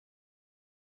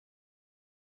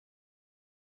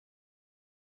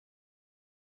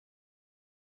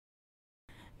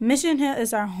Mission Hill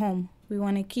is our home. We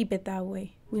want to keep it that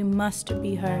way. We must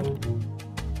be heard.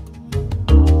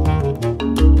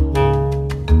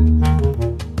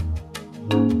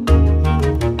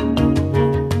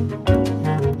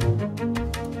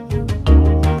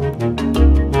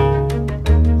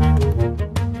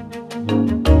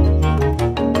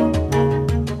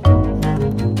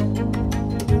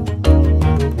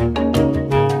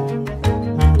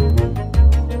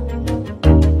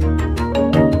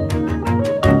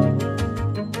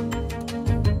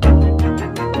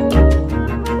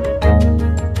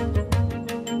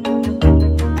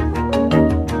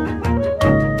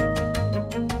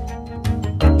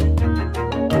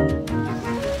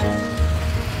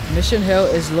 Mission Hill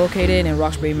is located in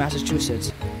Roxbury, Massachusetts.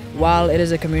 While it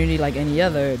is a community like any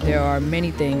other, there are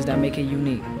many things that make it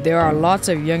unique. There are lots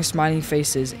of young smiling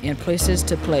faces and places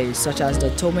to play, such as the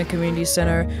Tobin Community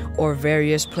Center or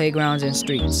various playgrounds and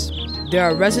streets. There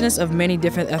are residents of many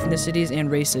different ethnicities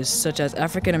and races, such as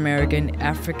African American,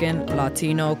 African,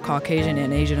 Latino, Caucasian,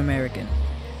 and Asian American.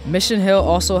 Mission Hill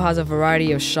also has a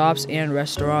variety of shops and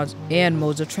restaurants and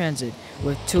modes of transit,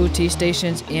 with 2 T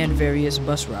stations and various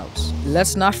bus routes.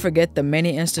 Let's not forget the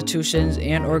many institutions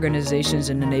and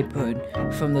organizations in the neighborhood,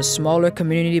 from the smaller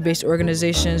community-based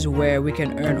organizations where we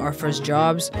can earn our first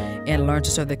jobs and learn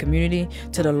to serve the community,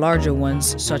 to the larger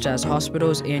ones such as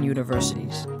hospitals and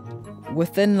universities.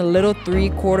 Within the little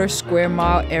 3/4 square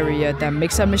mile area that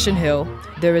makes up Mission Hill,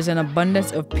 there is an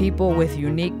abundance of people with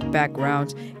unique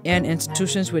backgrounds and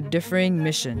institutions with differing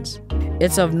missions.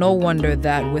 It's of no wonder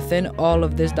that within all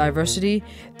of this diversity,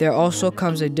 there also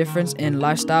comes a difference in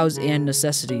lifestyles and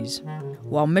necessities.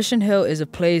 While Mission Hill is a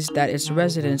place that its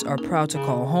residents are proud to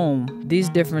call home, these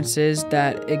differences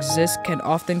that exist can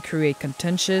often create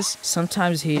contentious,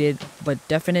 sometimes heated, but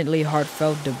definitely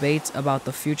heartfelt debates about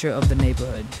the future of the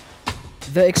neighborhood.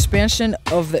 The expansion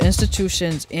of the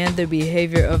institutions and the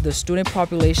behavior of the student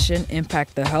population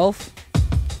impact the health,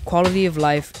 quality of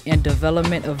life, and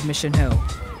development of Mission Hill.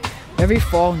 Every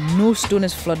fall, new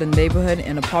students flood the neighborhood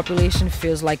and the population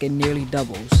feels like it nearly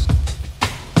doubles.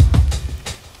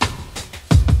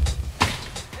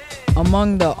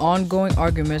 Among the ongoing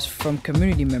arguments from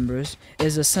community members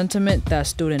is the sentiment that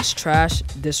students trash,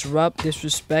 disrupt,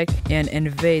 disrespect, and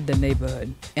invade the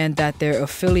neighborhood, and that their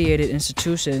affiliated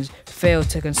institutions fail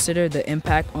to consider the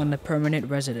impact on the permanent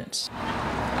residents.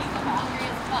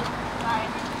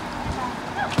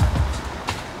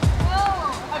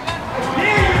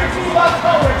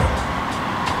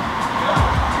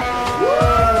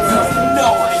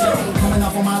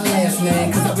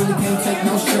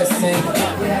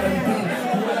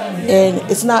 And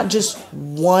it's not just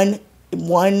one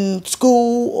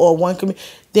school or one community.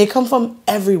 They come from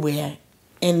everywhere.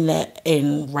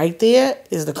 And right there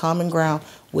is the common ground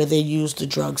where they use the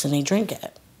drugs and they drink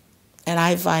at. And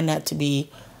I find that to be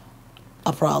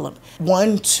a problem.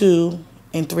 1, 2,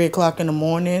 and 3 o'clock in the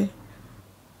morning,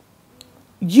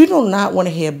 you do not want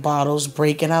to hear bottles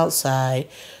breaking outside.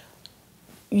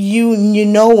 You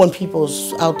know when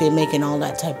people's out there making all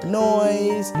that type of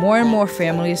noise. More and more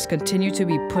families continue to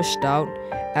be pushed out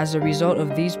as a result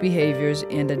of these behaviors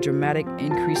and the dramatic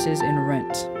increases in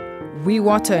rent. We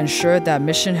want to ensure that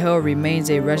Mission Hill remains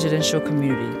a residential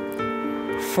community.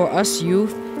 For us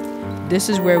youth, this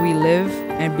is where we live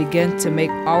and begin to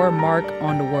make our mark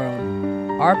on the world.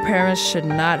 Our parents should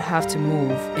not have to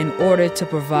move in order to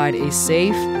provide a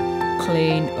safe,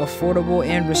 clean, affordable,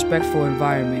 and respectful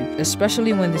environment,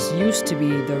 especially when this used to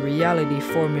be the reality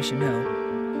for Mission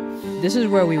Hill. This is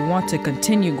where we want to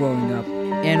continue growing up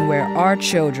and where our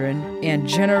children and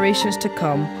generations to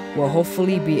come will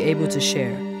hopefully be able to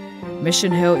share.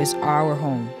 Mission Hill is our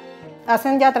home.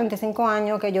 Hacen ya 35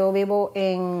 años que yo vivo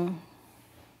en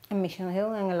Mission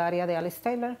Hill, en el área de Alice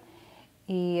Taylor,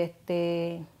 y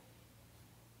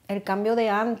el cambio de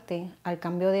antes al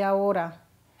cambio de ahora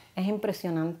es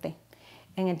impresionante.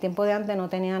 En el tiempo de antes no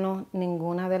teníamos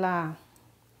ninguna de las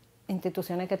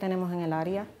instituciones que tenemos en el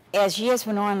área. As years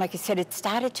went on, like I said, it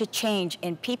started to change,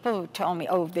 and people told me,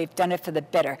 oh, they've done it for the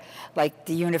better. Like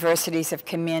the universities have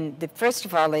come in. First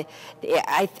of all,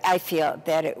 I feel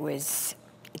that it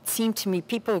seemed to me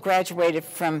people who graduated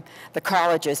from the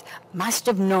colleges must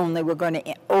have known they were going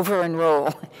to over-enroll,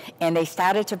 and they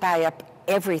started to buy up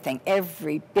everything,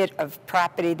 every bit of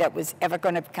property that was ever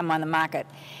going to come on the market.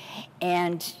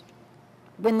 And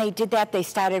when they did that, they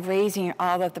started raising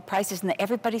all of the prices, and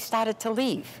everybody started to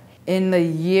leave. In the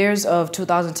years of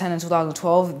 2010 and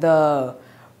 2012, the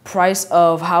price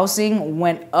of housing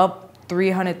went up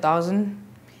 300,000,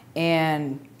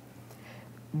 and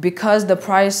because the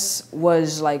price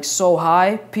was like so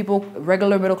high,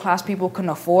 regular middle class people couldn't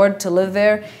afford to live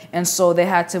there, and so they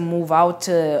had to move out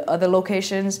to other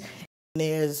locations.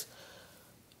 There's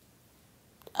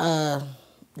a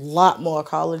lot more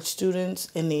college students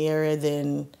in the area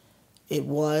than it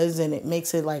was, and it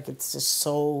makes it like it's just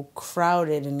so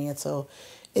crowded in there. So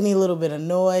any little bit of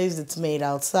noise that's made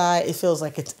outside, it feels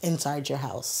like it's inside your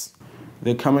house.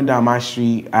 They're coming down my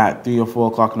street at 3 or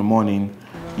 4 o'clock in the morning,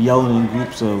 yelling in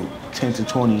groups of 10 to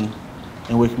 20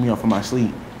 and waking me up from my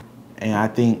sleep. And I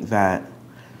think that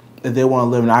if they want to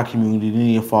live in our community, they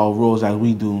need to follow rules as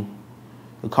we do.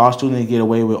 The college students get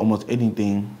away with almost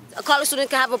anything. A college student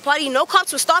can have a party. No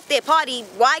cops will stop their party.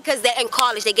 Why? Because they're in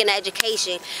college. They get an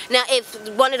education. Now, if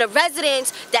one of the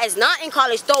residents that is not in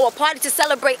college throw a party to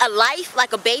celebrate a life,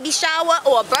 like a baby shower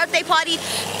or a birthday party,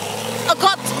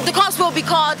 the cops will be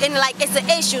called, and like it's an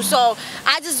issue. So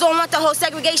I just don't want the whole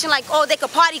segregation, like, oh, they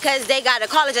could party because they got a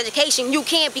college education. You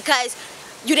can't because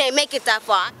you didn't make it that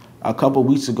far. A couple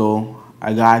weeks ago,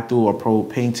 a guy threw a pro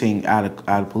painting at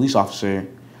a police officer,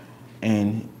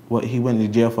 and he went to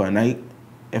jail for a night.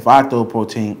 If I throw a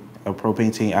pro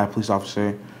painting at a police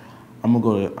officer, I'm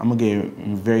gonna get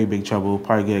in very big trouble,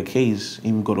 probably get a case,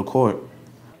 even go to court.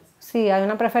 Sí, hay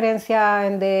una preferencia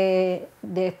de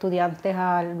estudiantes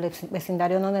al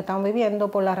vecindario donde estamos viviendo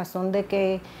por la razón de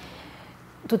que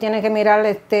tú tienes que mirar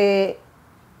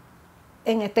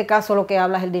en este caso lo que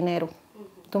habla es el dinero.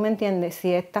 ¿Tú me entiendes?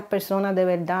 Si estas personas de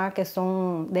verdad que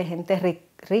son de gente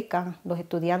rica, los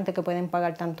estudiantes que pueden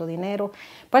pagar tanto dinero,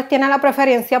 pues tienen la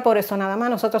preferencia por eso nada más.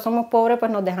 Nosotros somos pobres,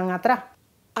 pues nos dejan atrás.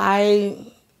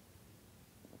 I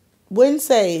wouldn't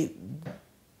say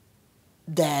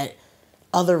that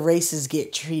other races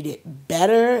get treated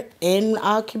better in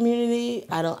our community.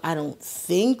 I don't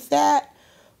think that,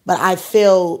 but I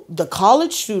feel the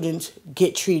college students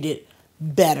get treated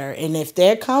better, and if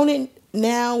they're counted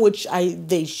now, which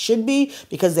they should be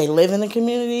because they live in the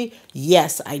community,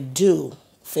 yes, I do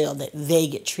feel that they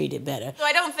get treated better. So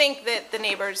I don't think that the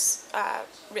neighbors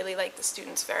really like the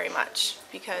students very much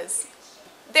because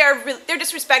they're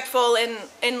disrespectful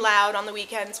and loud on the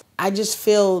weekends. I just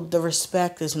feel the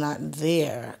respect is not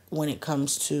there when it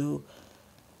comes to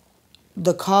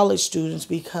the college students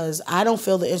because I don't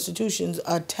feel the institutions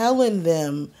are telling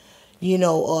them,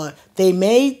 or they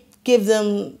may give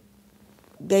them,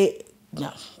 they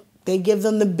give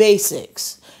them the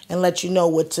basics and let you know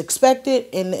what's expected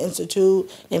in the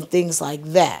institute and things like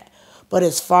that. But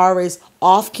as far as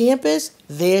off campus,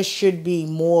 there should be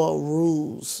more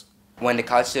rules. When the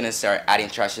college students start adding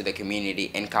trash to the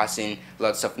community and causing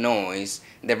lots of noise,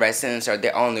 the residents are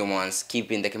the only ones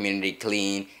keeping the community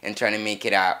clean and trying to make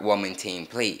it a well-maintained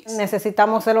place.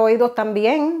 Necesitamos ser oídos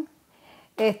también.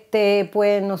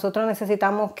 Pues nosotros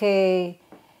necesitamos que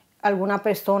alguna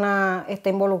persona esté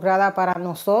involucrada para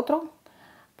nosotros,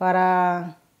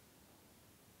 para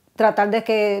tratar de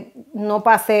que no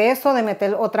pase eso, de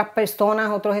meter otras personas,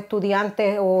 otros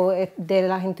estudiantes o de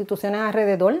las instituciones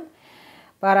alrededor,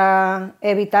 para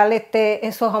evitar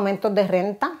esos aumentos de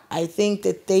renta. I think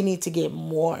that they need to get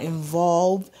more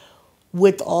involved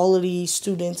with all of these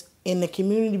students in the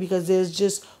community because there's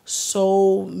just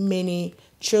so many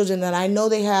children. And I know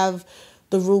they have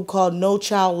the rule called No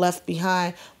Child Left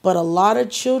Behind, but a lot of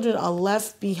children are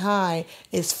left behind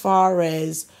as far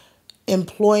as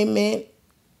employment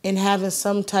and having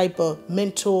some type of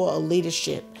mentor or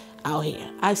leadership out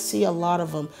here. I see a lot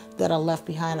of them that are left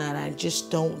behind, and I just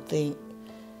don't think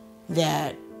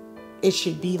that it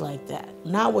should be like that.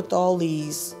 Not with all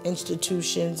these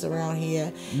institutions around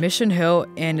here. Mission Hill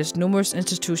and its numerous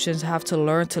institutions have to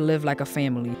learn to live like a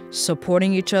family,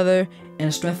 supporting each other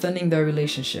and strengthening their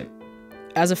relationship.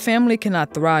 As a family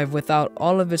cannot thrive without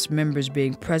all of its members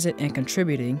being present and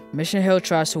contributing, Mission Hill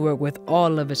tries to work with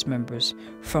all of its members,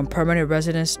 from permanent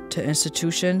residents to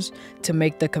institutions, to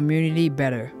make the community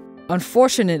better.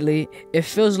 Unfortunately, it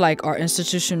feels like our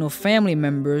institutional family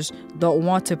members don't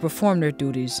want to perform their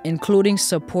duties, including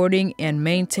supporting and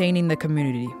maintaining the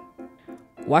community.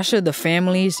 Why should the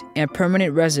families and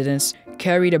permanent residents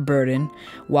carry the burden,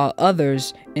 while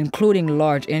others, including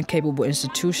large and capable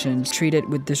institutions, treat it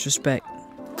with disrespect?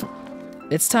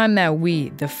 It's time that we,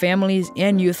 the families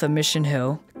and youth of Mission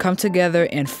Hill, come together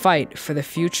and fight for the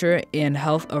future and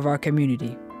health of our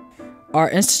community. Our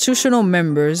institutional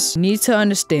members need to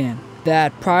understand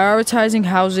that prioritizing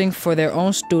housing for their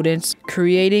own students,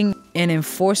 creating and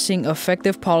enforcing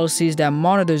effective policies that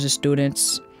monitors the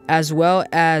students, as well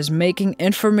as making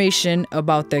information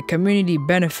about their community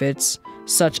benefits,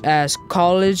 such as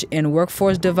college and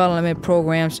workforce development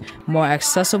programs, more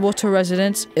accessible to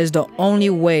residents, is the only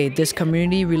way this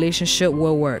community relationship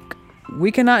will work.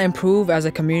 We cannot improve as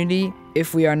a community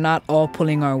if we are not all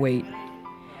pulling our weight.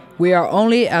 We are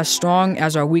only as strong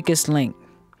as our weakest link.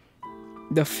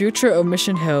 The future of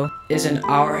Mission Hill is in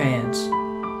our hands.